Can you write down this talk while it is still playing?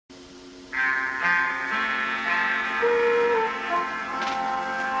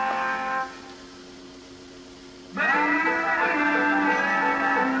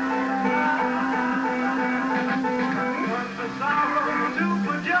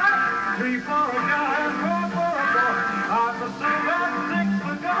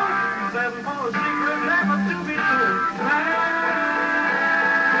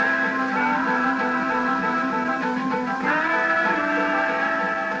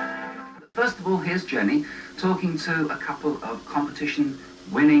First of all, here's Jenny talking to a couple of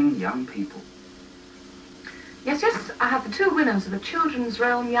competition-winning young people. Yes, I have the two winners of the Children's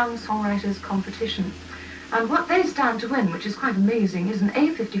Realm Young Songwriters competition. And what they stand to win, which is quite amazing, is an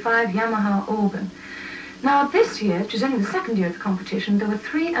A55 Yamaha organ. Now, this year, which is only the second year of the competition, there were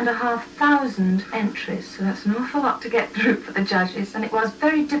 3,500 entries, so that's an awful lot to get through for the judges, and it was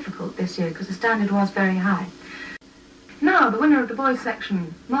very difficult this year because the standard was very high. Now, the winner of the boys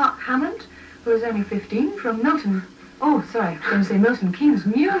section, Mark Hammond, who is only 15, from Milton, Milton Keynes,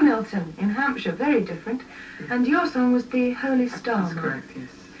 New Milton in Hampshire, very different, and your song was The Holy Star. That's correct, yes.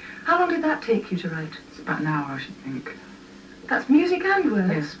 How long did that take you to write? It's about an hour, I should think. That's music and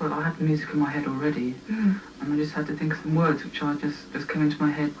words? Yes, well, I had the music in my head already, and I just had to think of some words which I just came into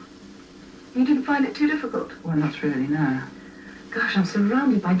my head. You didn't find it too difficult? Well, not really, no. Gosh, I'm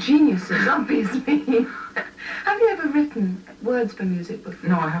surrounded by geniuses, obviously. Have you ever written words for music before?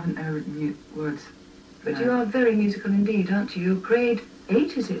 No, I haven't ever written words. But you are very musical indeed, aren't you? You're grade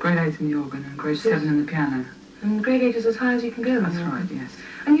 8, is it? Grade 8 in the organ and grade 7 in the piano. And grade 8 is as high as you can go. That's right, yes.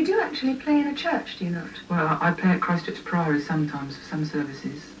 And you do actually play in a church, do you not? Well, I play at Christchurch Priory sometimes for some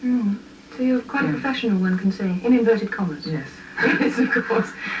services. So you're quite a professional, one can say, in inverted commas. Yes. Yes, of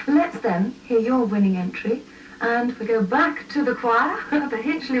course. Let's then hear your winning entry, and we go back to the choir, the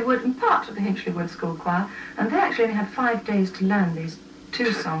Hinchley Wood, and part of the Hinchley Wood School Choir, and they actually only had 5 days to learn these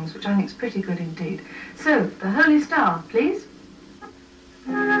two songs, which I think is pretty good indeed. So, The Holy Star, please.